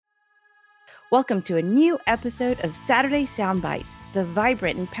Welcome to a new episode of Saturday Soundbites, the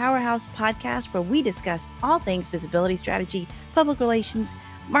vibrant and powerhouse podcast where we discuss all things visibility strategy, public relations,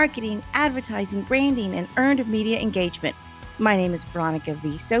 marketing, advertising, branding, and earned media engagement. My name is Veronica V.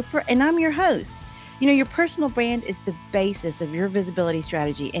 Sofer, and I'm your host. You know, your personal brand is the basis of your visibility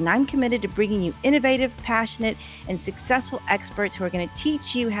strategy, and I'm committed to bringing you innovative, passionate, and successful experts who are going to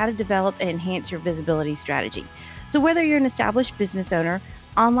teach you how to develop and enhance your visibility strategy. So whether you're an established business owner,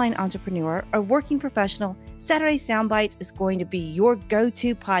 online entrepreneur, or working professional, Saturday Soundbites is going to be your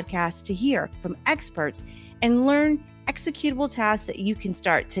go-to podcast to hear from experts and learn executable tasks that you can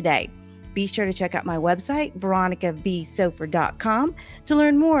start today. Be sure to check out my website, veronicavsofer.com, to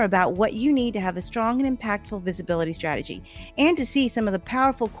learn more about what you need to have a strong and impactful visibility strategy, and to see some of the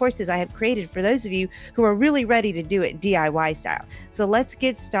powerful courses I have created for those of you who are really ready to do it DIY style. So let's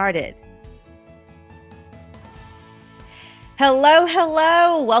get started.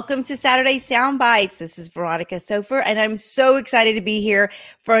 Hello. Welcome to Saturday Soundbites. This is Veronica Sofer, and I'm so excited to be here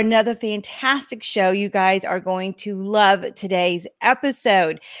for another fantastic show. You guys are going to love today's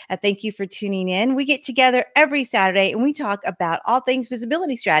episode. Thank you for tuning in. We get together every Saturday and we talk about all things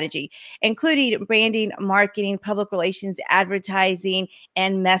visibility strategy, including branding, marketing, public relations, advertising,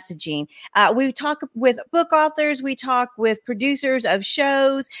 and messaging. We talk with book authors. We talk with producers of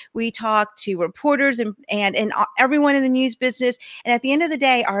shows. We talk to reporters and everyone in the news business. And at the end of the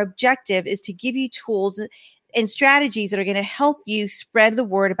day, our objective is to give you tools and strategies that are going to help you spread the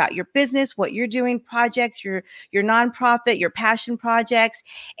word about your business, what you're doing, projects, your nonprofit, your passion projects.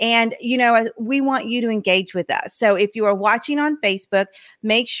 And, you know, we want you to engage with us. So if you are watching on Facebook,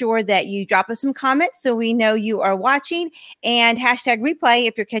 make sure that you drop us some comments so we know you are watching, and hashtag replay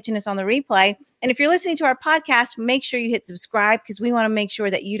if you're catching us on the replay. And if you're listening to our podcast, make sure you hit subscribe because we want to make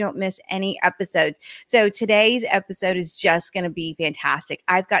sure that you don't miss any episodes. So today's episode is just going to be fantastic.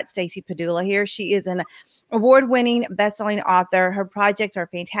 I've got Stacy Padula here. She is an award-winning best-selling author. Her projects are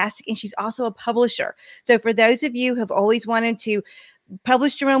fantastic, and she's also a publisher. So for those of you who have always wanted to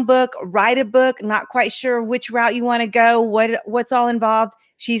publish your own book, write a book, not quite sure which route you want to go, what's all involved,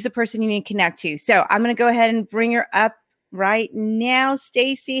 she's the person you need to connect to. So I'm going to go ahead and bring her up right now.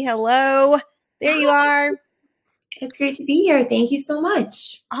 Stacy, hello. There you are. It's great to be here. Thank you so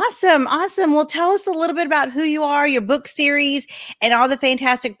much. Awesome. Well, tell us a little bit about who you are, your book series, and all the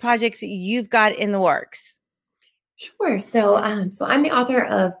fantastic projects that you've got in the works. Sure. So I'm the author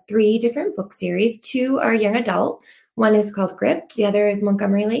of 3 different book series. 2 are young adult. One is called Gripped. The other is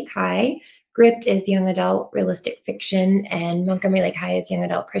Montgomery Lake High. Gripped is young adult realistic fiction, and Montgomery Lake High is young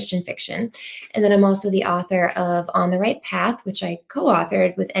adult Christian fiction. And then I'm also the author of On the Right Path, which I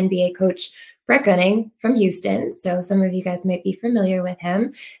co-authored with NBA coach Brett Gunning from Houston. So some of you guys might be familiar with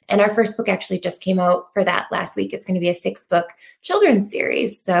him. And our first book actually just came out for that last week. It's going to be a 6-book children's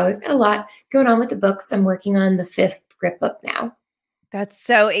series. So we've got a lot going on with the books. I'm working on the 5th Grip book now. That's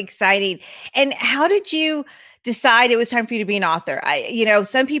so exciting. And how did you decide it was time for you to be an author?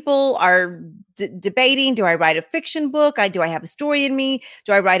 Some people are debating, do I write a fiction book? Do I have a story in me?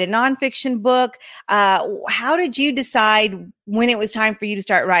 Do I write a nonfiction book? How did you decide when it was time for you to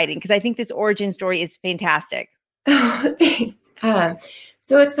start writing? Because I think this origin story is fantastic. Oh, thanks.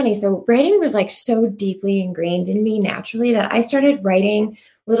 So it's funny. So writing was like so deeply ingrained in me naturally that I started writing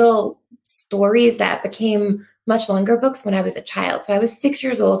little stories that became much longer books when I was a child. So I was 6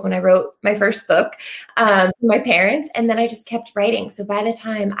 years old when I wrote my first book for my parents, and then I just kept writing. So by the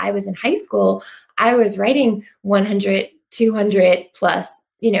time I was in high school, I was writing 100, 200 plus,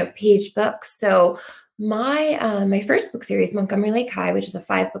 page books. So my first book series, Montgomery Lake High, which is a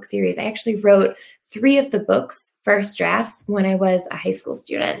 5-book series, I actually wrote 3 of the books, first drafts, when I was a high school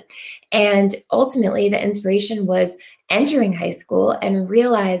student. And ultimately, the inspiration was entering high school and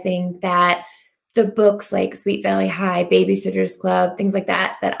realizing that the books like Sweet Valley High, Babysitter's Club, things like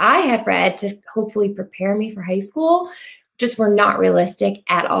that I had read to hopefully prepare me for high school just were not realistic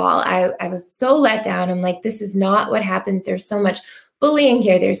at all. I was so let down. I'm like, this is not what happens. There's so much bullying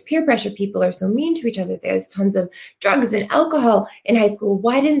here. There's peer pressure. People are so mean to each other. There's tons of drugs and alcohol in high school.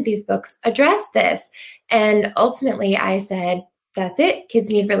 Why didn't these books address this? And ultimately I said, that's it. Kids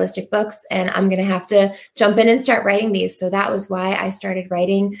need realistic books, and I'm going to have to jump in and start writing these. So that was why I started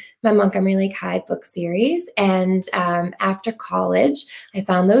writing my Montgomery Lake High book series. And after college, I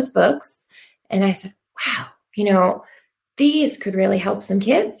found those books and I said, wow, these could really help some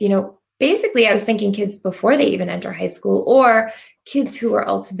kids. Basically I was thinking kids before they even enter high school, or kids who are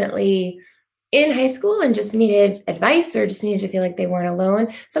ultimately in high school and just needed advice or just needed to feel like they weren't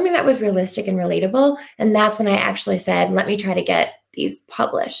alone, something that was realistic and relatable. And that's when I actually said, let me try to get these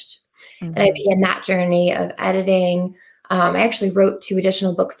published. Mm-hmm. And I began that journey of editing. I actually wrote 2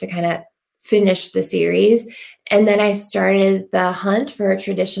 additional books to kind of finish the series. And then I started the hunt for a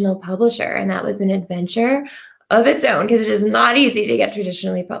traditional publisher. And that was an adventure of its own because it is not easy to get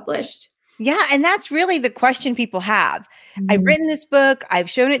traditionally published. Yeah, and that's really the question people have. I've Mhm. written this book, I've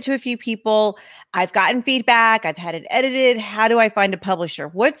shown it to a few people, I've gotten feedback, I've had it edited. How do I find a publisher?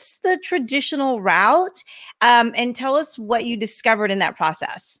 What's the traditional route? And tell us what you discovered in that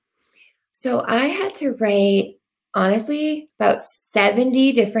process. So I had to write, honestly, about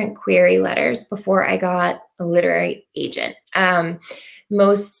 70 different query letters before I got a literary agent.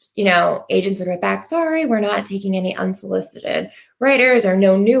 Most, agents would write back, sorry, we're not taking any unsolicited writers or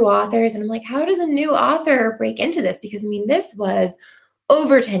no new authors. And I'm like, how does a new author break into this? Because this was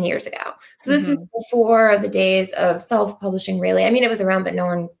over 10 years ago. So this is before the days of self-publishing, really. It was around, but no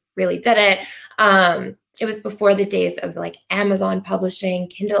one really did it. It was before the days of like Amazon publishing,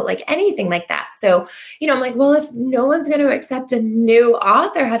 Kindle, like anything like that. So, I'm like, well, if no one's going to accept a new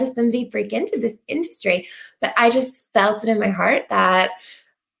author, how does somebody break into this industry? But I just felt it in my heart that,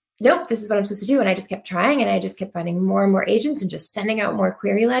 nope, this is what I'm supposed to do. And I just kept trying, and I just kept finding more and more agents and just sending out more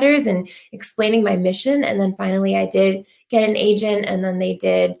query letters and explaining my mission. And then finally I did get an agent, and then they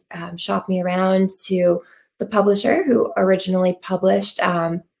did shop me around to the publisher who originally published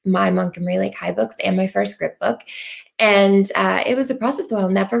my Montgomery Lake High books and my first grip book. And it was a process, though. I'll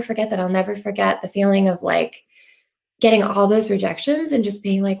never forget that. I'll never forget the feeling of like getting all those rejections and just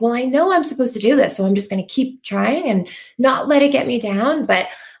being like, well, I know I'm supposed to do this, so I'm just going to keep trying and not let it get me down. But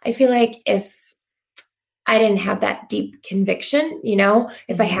I feel like if I didn't have that deep conviction,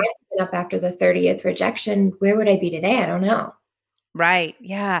 if I had given up after the 30th rejection, where would I be today? I don't know. Right.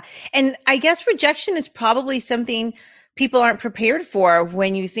 Yeah. And I guess rejection is probably something people aren't prepared for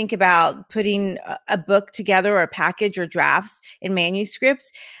when you think about putting a book together or a package or drafts and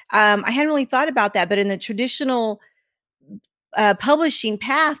manuscripts. I hadn't really thought about that, but in the traditional publishing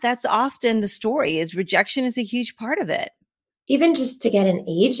path, that's often the story is rejection is a huge part of it. Even just to get an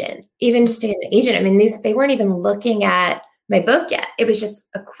agent, they weren't even looking at my book yet. It was just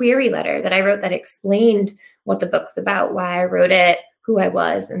a query letter that I wrote that explained what the book's about, why I wrote it, who I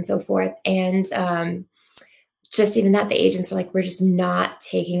was, and so forth. And just even that, the agents were like, we're just not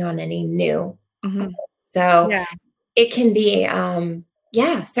taking on any new. So Yeah. it can be,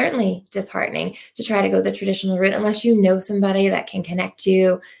 certainly disheartening to try to go the traditional route unless you know somebody that can connect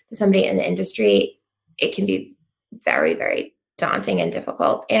you to somebody in the industry. It can be very, very daunting and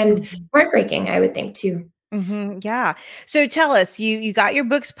difficult and heartbreaking, I would think, too. Yeah. So tell us, you got your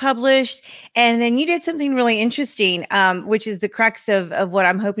books published, and then you did something really interesting, which is the crux of what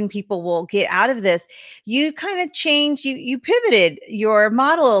I'm hoping people will get out of this. You kind of changed, you pivoted your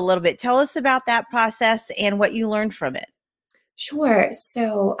model a little bit. Tell us about that process and what you learned from it. Sure.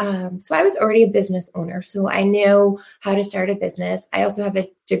 So I was already a business owner, so I knew how to start a business. I also have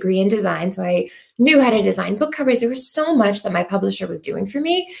a degree in design, so I knew how to design book covers. There was so much that my publisher was doing for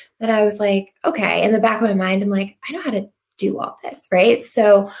me that I was like, okay, in the back of my mind, I'm like, I know how to do all this, right?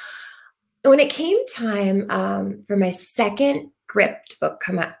 So when it came time for my second Gripped book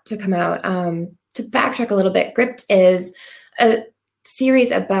to come out, to backtrack a little bit, Gripped is a series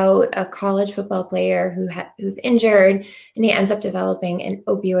about a college football player who's injured, and he ends up developing an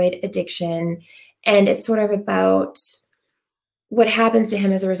opioid addiction. And it's sort of about what happens to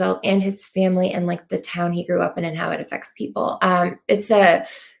him as a result, and his family, and like the town he grew up in and how it affects people. It's a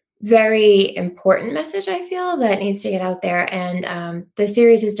very important message, I feel, that needs to get out there. And the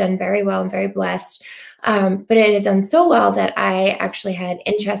series has done very well. I'm very blessed. But it had done so well that I actually had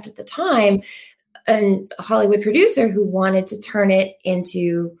interest at the time, a Hollywood producer who wanted to turn it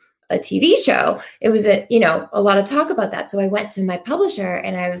into a TV show. It was a lot of talk about that. So I went to my publisher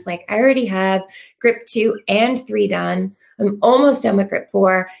and I was like, I already have Grip 2 and 3 done. I'm almost done with Grip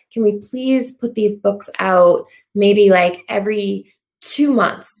 4. Can we please put these books out maybe like every 2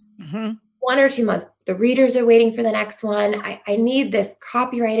 months? 1 or 2 months. The readers are waiting for the next one. I need this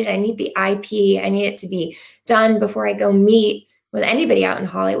copyrighted. I need the IP. I need it to be done before I go meet with anybody out in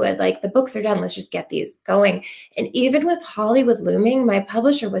Hollywood. Like, the books are done. Let's just get these going. And even with Hollywood looming, my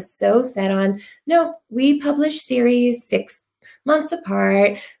publisher was so set on, no, we publish series 6 months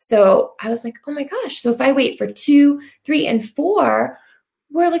apart. So I was like, oh my gosh. So if I wait for 2, 3, and 4,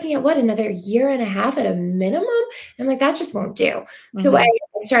 we're looking at another year and a half at a minimum. I'm like, that just won't do. So I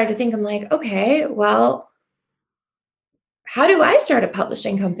started to think, I'm like, okay, well, how do I start a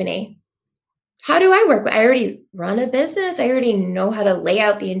publishing company? How do I work? I already run a business. I already know how to lay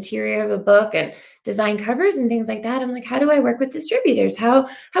out the interior of a book and design covers and things like that. I'm like, how do I work with distributors? How can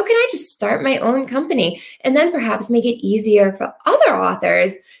I just start my own company and then perhaps make it easier for other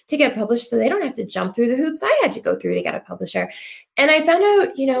authors to get published so they don't have to jump through the hoops I had to go through to get a publisher? And I found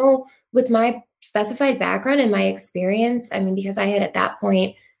out, with my specified background and my experience, I mean, because I had at that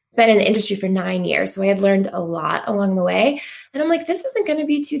point been in the industry for 9 years, so I had learned a lot along the way. And I'm like, this isn't going to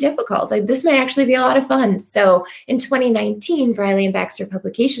be too difficult. Like, this might actually be a lot of fun. So in 2019, Briley and Baxter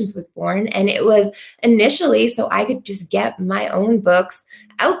Publications was born, and it was initially so I could just get my own books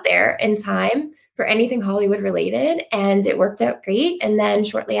out there in time for anything Hollywood related, and it worked out great. And then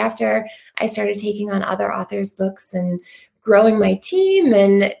shortly after, I started taking on other authors' books and growing my team,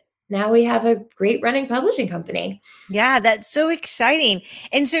 and now we have a great running publishing company. Yeah, that's so exciting.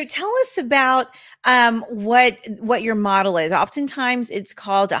 And so tell us about what your model is. Oftentimes it's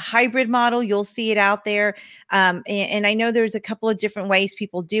called a hybrid model. You'll see it out there. And I know there's a couple of different ways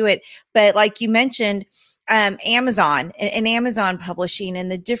people do it, but like you mentioned, Amazon and Amazon publishing and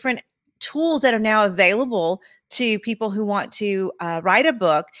the different tools that are now available to people who want to write a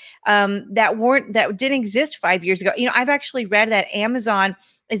book that didn't exist 5 years ago. I've actually read that Amazon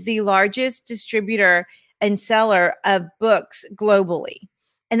is the largest distributor and seller of books globally.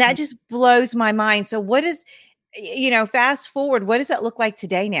 And that just blows my mind. So fast forward, what does that look like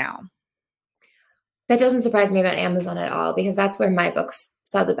today now? That doesn't surprise me about Amazon at all, because that's where my books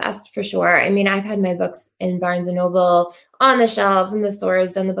sell the best, for sure. I mean, I've had my books in Barnes and Noble, on the shelves, in the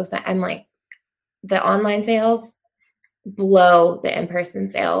stores, and the books that I'm like, the online sales blow the in-person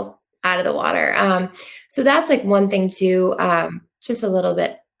sales out of the water. So that's like one thing too, just a little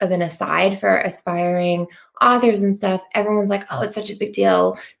bit of an aside for aspiring authors and stuff. Everyone's like, oh, it's such a big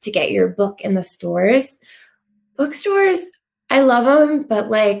deal to get your book in the stores. Bookstores, I love them, but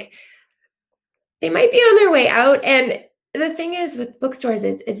like, they might be on their way out. And the thing is with bookstores,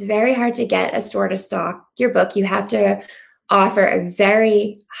 it's very hard to get a store to stock your book. You have to offer a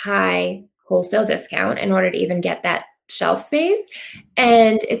very high wholesale discount in order to even get that shelf space.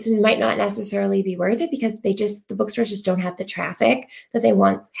 And it might not necessarily be worth it because the bookstores just don't have the traffic that they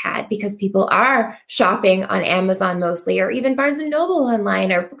once had, because people are shopping on Amazon mostly, or even Barnes and Noble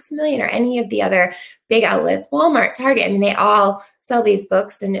online, or Books A Million, or any of the other big outlets, Walmart, Target. I mean, they all sell these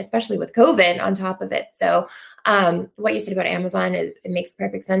books, and especially with COVID on top of it. So what you said about Amazon it makes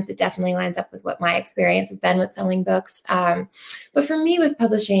perfect sense. It definitely lines up with what my experience has been with selling books. But for me with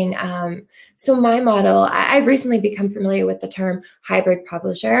publishing, so my model, I've recently become familiar with the term hybrid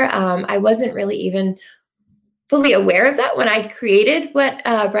publisher. I wasn't really even fully aware of that when I created what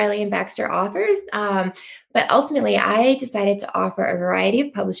Briley and Baxter offers. But ultimately, I decided to offer a variety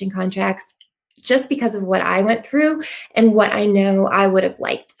of publishing contracts just because of what I went through and what I know I would have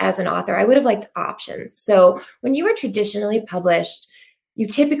liked as an author. I would have liked options. So when you are traditionally published, you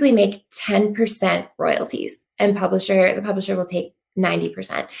typically make 10% royalties, and the publisher will take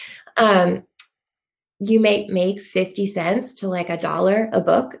 90%. You may make 50 cents to like $1 a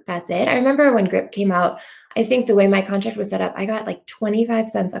book. That's it. I remember when Grip came out, I think the way my contract was set up, I got like 25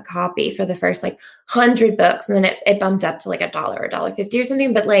 cents a copy for the first like 100 books. And then it bumped up to like $1 or $1.50 or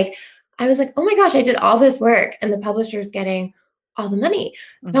something. But like, I was like, oh my gosh, I did all this work and the publisher's getting all the money.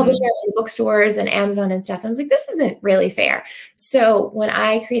 The publisher and bookstores and Amazon and stuff. And I was like, this isn't really fair. So when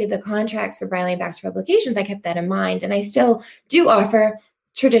I created the contracts for Briley and Baxter Publications, I kept that in mind. And I still do offer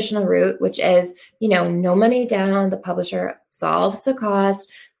traditional route, which is, no money down. The publisher solves the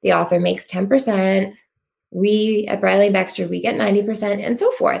cost. The author makes 10%. We at Briley and Baxter, we get 90% and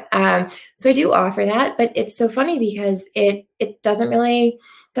so forth. So I do offer that, but it's so funny because it doesn't really,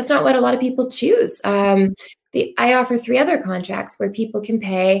 that's not what a lot of people choose. I offer 3 other contracts where people can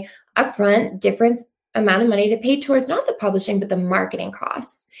pay upfront different amount of money to pay towards not the publishing, but the marketing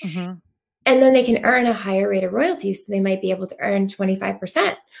costs. Mm-hmm. And then they can earn a higher rate of royalties. So they might be able to earn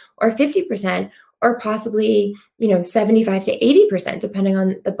 25% or 50% or possibly, 75 to 80%, depending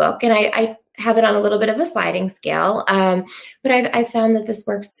on the book. And I have it on a little bit of a sliding scale. But I've found that this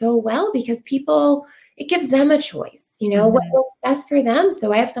works so well because it gives them a choice, what works best for them.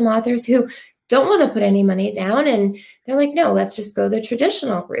 So I have some authors who don't want to put any money down and they're like, no, let's just go the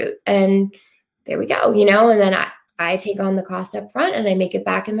traditional route. And there we go, and then I take on the cost up front and I make it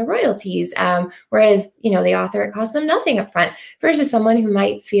back in the royalties. Whereas, the author, it costs them nothing up front versus someone who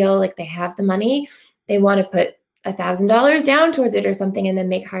might feel like they have the money, they want to put $1,000 down towards it or something and then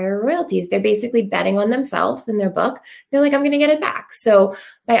make higher royalties. They're basically betting on themselves in their book. They're like, I'm going to get it back. So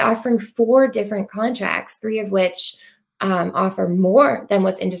by offering 4 different contracts, 3 of which offer more than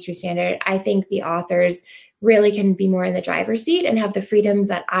what's industry standard, I think the authors really can be more in the driver's seat and have the freedoms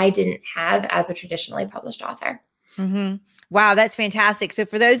that I didn't have as a traditionally published author. Mm-hmm. Wow, that's fantastic. So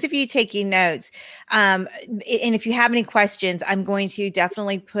for those of you taking notes, and if you have any questions, I'm going to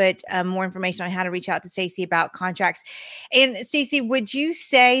definitely put more information on how to reach out to Stacy about contracts. And Stacy, would you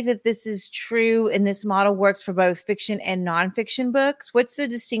say that this is true and this model works for both fiction and nonfiction books? What's the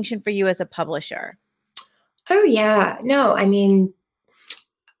distinction for you as a publisher? Oh, yeah. No, I mean,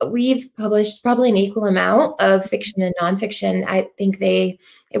 we've published probably an equal amount of fiction and nonfiction. I think it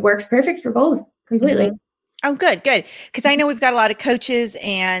works perfect for both completely. Mm-hmm. Oh, good, good. Because I know we've got a lot of coaches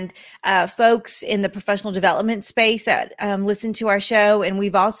and folks in the professional development space that listen to our show. And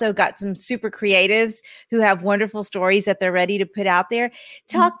we've also got some super creatives who have wonderful stories that they're ready to put out there.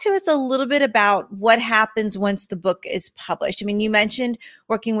 Talk to us a little bit about what happens once the book is published. I mean, you mentioned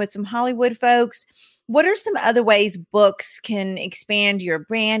working with some Hollywood folks. What are some other ways books can expand your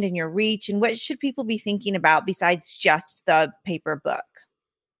brand and your reach? And what should people be thinking about besides just the paper book?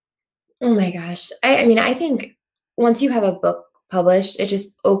 Oh my gosh. I mean, I think once you have a book published, it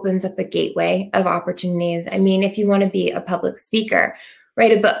just opens up a gateway of opportunities. I mean, if you want to be a public speaker,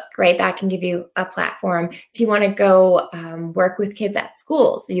 write a book, right? That can give you a platform. If you want to go work with kids at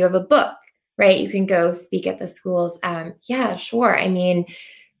schools, so you have a book, right? You can go speak at the schools. Yeah, sure. I mean,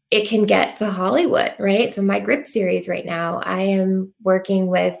 it can get to Hollywood, right? So my Grip series right now, I am working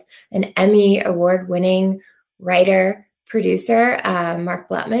with an Emmy award-winning writer, producer, Mark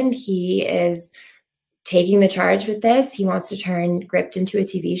Blattman. He is taking the charge with this. He wants to turn Gripped into a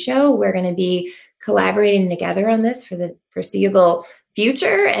TV show. We're going to be collaborating together on this for the foreseeable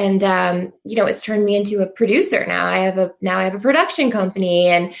future. And it's turned me into a producer now. I have a production company,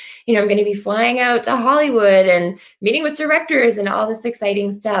 and I'm going to be flying out to Hollywood and meeting with directors and all this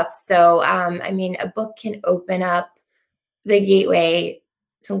exciting stuff. So I mean, a book can open up the gateway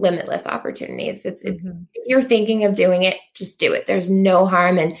to limitless opportunities. It's if you're thinking of doing it, just do it. There's no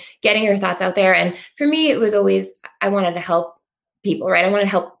harm in getting your thoughts out there. And for me, it was always, I wanted to help people, right? I wanted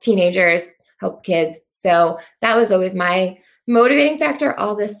to help teenagers, help kids. So that was always my motivating factor.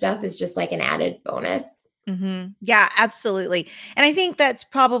 All this stuff is just like an added bonus. Mm-hmm. Yeah, absolutely. And I think that's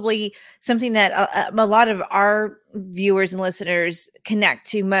probably something that a lot of our viewers and listeners connect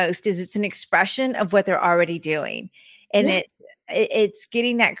to most is it's an expression of what they're already doing. And Yeah. it's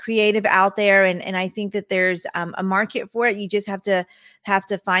getting that creative out there. And I think that there's a market for it. You just have to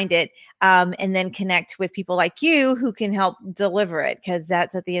find it and then connect with people like you who can help deliver it, because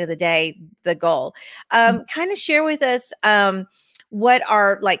that's at the end of the day, the goal. Kind of share with us what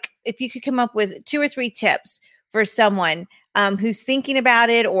are, like, if you could come up with 2 or 3 tips for someone who's thinking about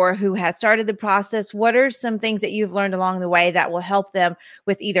it or who has started the process. What are some things that you've learned along the way that will help them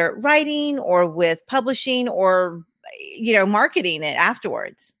with either writing or with publishing or marketing it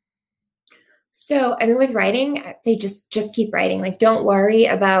afterwards? So, I mean, with writing, I'd say just keep writing. Like, don't worry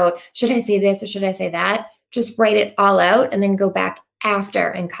about, should I say this or should I say that? Just write it all out and then go back after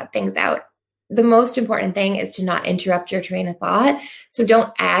and cut things out. The most important thing is to not interrupt your train of thought. So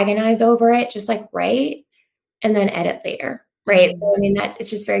don't agonize over it. Just like write and then edit later, right? So, I mean, that it's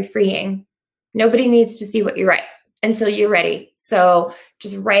just very freeing. Nobody needs to see what you write until you're ready. So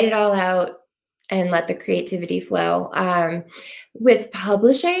just write it all out and let the creativity flow. With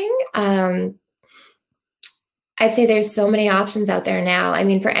publishing, I'd say there's so many options out there now. I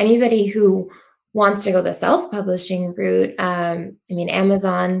mean, for anybody who wants to go the self-publishing route, I mean,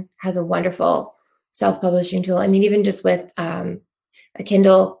 Amazon has a wonderful self-publishing tool. I mean, even just with a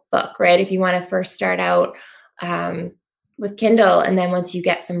Kindle book, right? If you want to first start out with Kindle, and then once you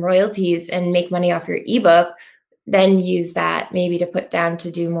get some royalties and make money off your ebook, then use that maybe to put down to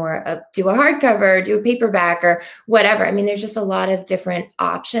do a hardcover, do a paperback or whatever. I mean, there's just a lot of different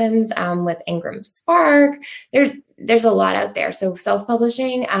options with Ingram Spark. There's a lot out there. So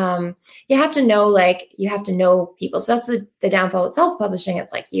self-publishing, you have to know people. So that's the downfall with self-publishing.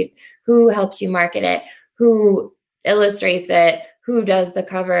 It's like who helps you market it, who illustrates it, who does the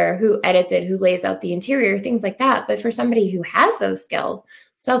cover, who edits it, who lays out the interior, things like that. But for somebody who has those skills,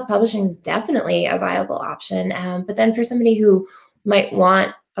 self-publishing is definitely a viable option. But then for somebody who might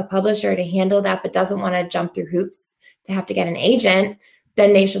want a publisher to handle that, but doesn't want to jump through hoops to have to get an agent,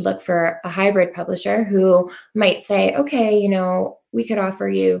 then they should look for a hybrid publisher who might say, okay, we could offer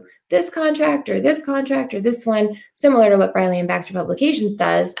you this contract or this one, similar to what Briley and Baxter Publications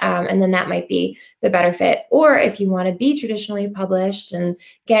does. And then that might be the better fit. Or if you want to be traditionally published and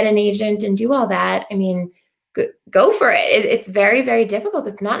get an agent and do all that, I mean, go for it. It's very, very difficult.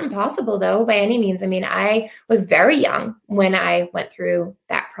 It's not impossible, though, by any means. I mean, I was very young when I went through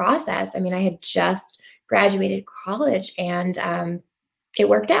that process. I mean, I had just graduated college and it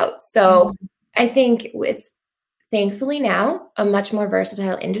worked out. So I think it's thankfully now a much more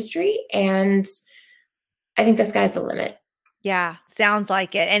versatile industry. And I think the sky's the limit. Yeah, sounds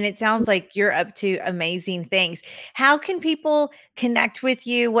like it. And it sounds like you're up to amazing things. How can people connect with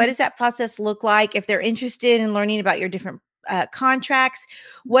you? What does that process look like if they're interested in learning about your different contracts?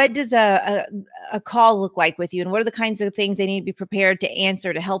 What does a call look like with you? And what are the kinds of things they need to be prepared to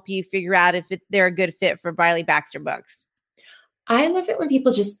answer to help you figure out if they're a good fit for Briley Baxter Books? I love it when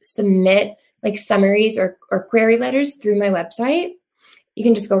people just submit like summaries or query letters through my website. You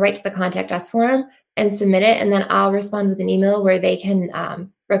can just go right to the contact us form and submit it. And then I'll respond with an email where they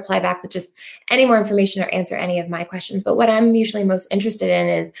can reply back with just any more information or answer any of my questions. But what I'm usually most interested in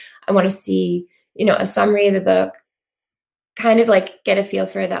is I want to see, a summary of the book, kind of like get a feel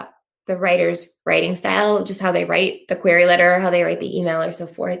for the writer's writing style, just how they write the query letter, how they write the email, or so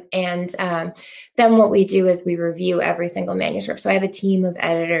forth. And then what we do is we review every single manuscript. So I have a team of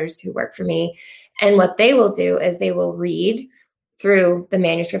editors who work for me. And what they will do is they will read through the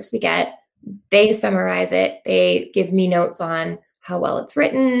manuscripts we get. They summarize it. They give me notes on how well it's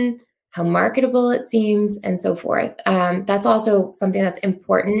written, how marketable it seems, and so forth. That's also something that's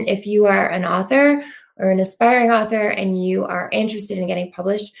important. If you are an author or an aspiring author and you are interested in getting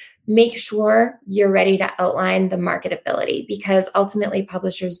published, make sure you're ready to outline the marketability, because ultimately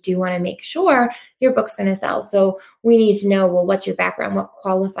publishers do want to make sure your book's going to sell. So we need to know, well, what's your background? What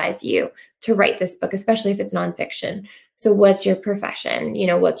qualifies you to write this book, especially if it's nonfiction? So what's your profession?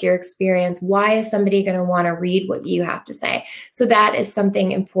 What's your experience? Why is somebody going to want to read what you have to say? So that is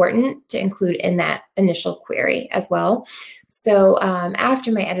something important to include in that initial query as well. So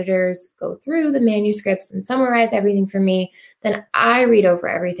after my editors go through the manuscripts and summarize everything for me, then I read over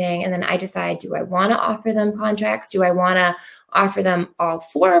everything and then I decide, do I want to offer them contracts? Do I want to offer them all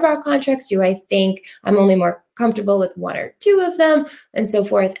 4 of our contracts? Do I think I'm only more comfortable with 1 or 2 of them, and so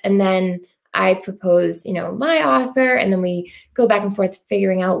forth? And then I propose, my offer, and then we go back and forth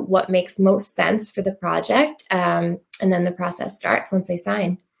figuring out what makes most sense for the project. And then the process starts once they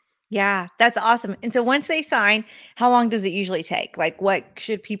sign. Yeah, that's awesome. And so once they sign, how long does it usually take? Like, what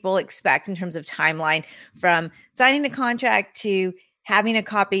should people expect in terms of timeline from signing a contract to having a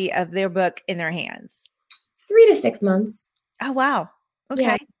copy of their book in their hands? 3 to 6 months. Oh, wow.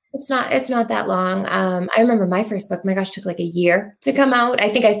 Yeah, Okay. it's not that long. I remember my first book, my gosh, took like a year to come out. I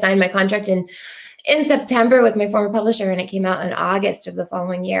think I signed my contract in September with my former publisher, and it came out in August of the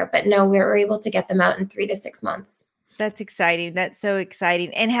following year. But no, we were able to get them out in 3 to 6 months. That's exciting. That's so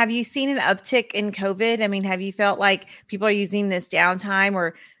exciting. And have you seen an uptick in COVID? I mean, have you felt like people are using this downtime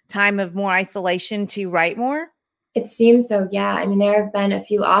or time of more isolation to write more? It seems so, yeah. I mean, there have been a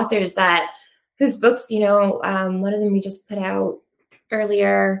few authors whose books, one of them we just put out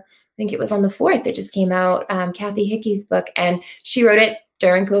earlier. I think it was on the 4th. It just came out, Kathy Hickey's book, and she wrote it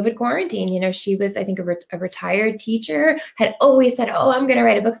during COVID quarantine. She was, I think, a retired teacher, had always said, oh, I'm going to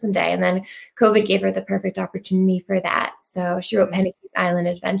write a book someday. And then COVID gave her the perfect opportunity for that. So she wrote Penelope's Island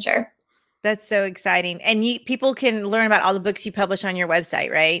Adventure. That's so exciting. And people can learn about all the books you publish on your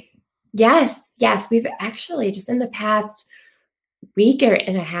website, right? Yes. We've actually just in the past week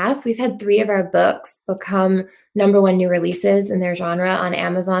and a half, we've had 3 of our books become #1 new releases in their genre on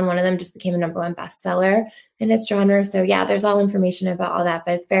Amazon. One of them just became a #1 bestseller in its genre. So yeah, there's all information about all that,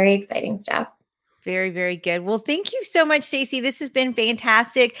 but it's very exciting stuff. Very, very good. Well, thank you so much, Stacey. This has been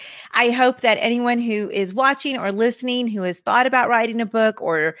fantastic. I hope that anyone who is watching or listening who has thought about writing a book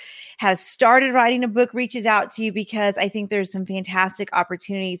or has started writing a book reaches out to you, because I think there's some fantastic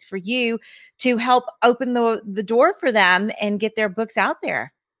opportunities for you to help open the door for them and get their books out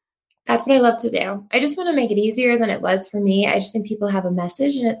there. That's what I love to do. I just want to make it easier than it was for me. I just think people have a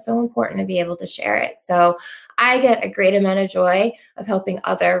message and it's so important to be able to share it. So I get a great amount of joy of helping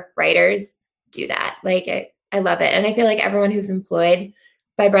other writers do that. I love it. And I feel like everyone who's employed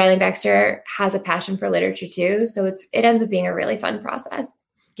by Briley Baxter has a passion for literature too. So it ends up being a really fun process.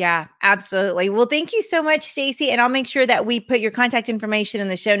 Yeah, absolutely. Well, thank you so much, Stacey. And I'll make sure that we put your contact information in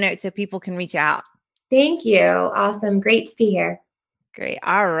the show notes so people can reach out. Thank you. Awesome. Great to be here. Great.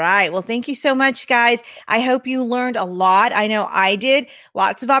 All right. Well, thank you so much, guys. I hope you learned a lot. I know I did.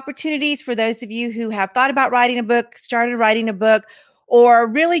 Lots of opportunities for those of you who have thought about writing a book, started writing a book, or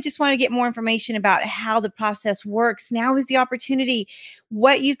really just want to get more information about how the process works. Now is the opportunity.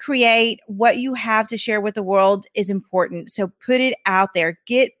 What you create, what you have to share with the world is important. So put it out there.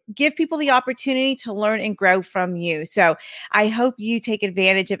 Get give people the opportunity to learn and grow from you. So I hope you take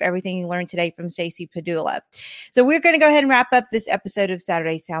advantage of everything you learned today from Stacy Padula. So we're going to go ahead and wrap up this episode of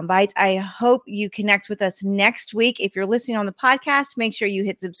Saturday Soundbites. I hope you connect with us next week. If you're listening on the podcast, make sure you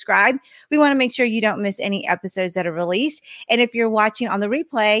hit subscribe. We want to make sure you don't miss any episodes that are released. And if you're watching on the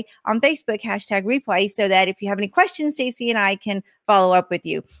replay on Facebook, #replay, so that if you have any questions, Stacy and I can follow up with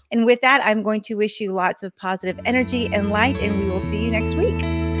you. And with that, I'm going to wish you lots of positive energy and light, and we will see you next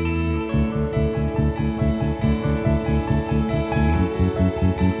week.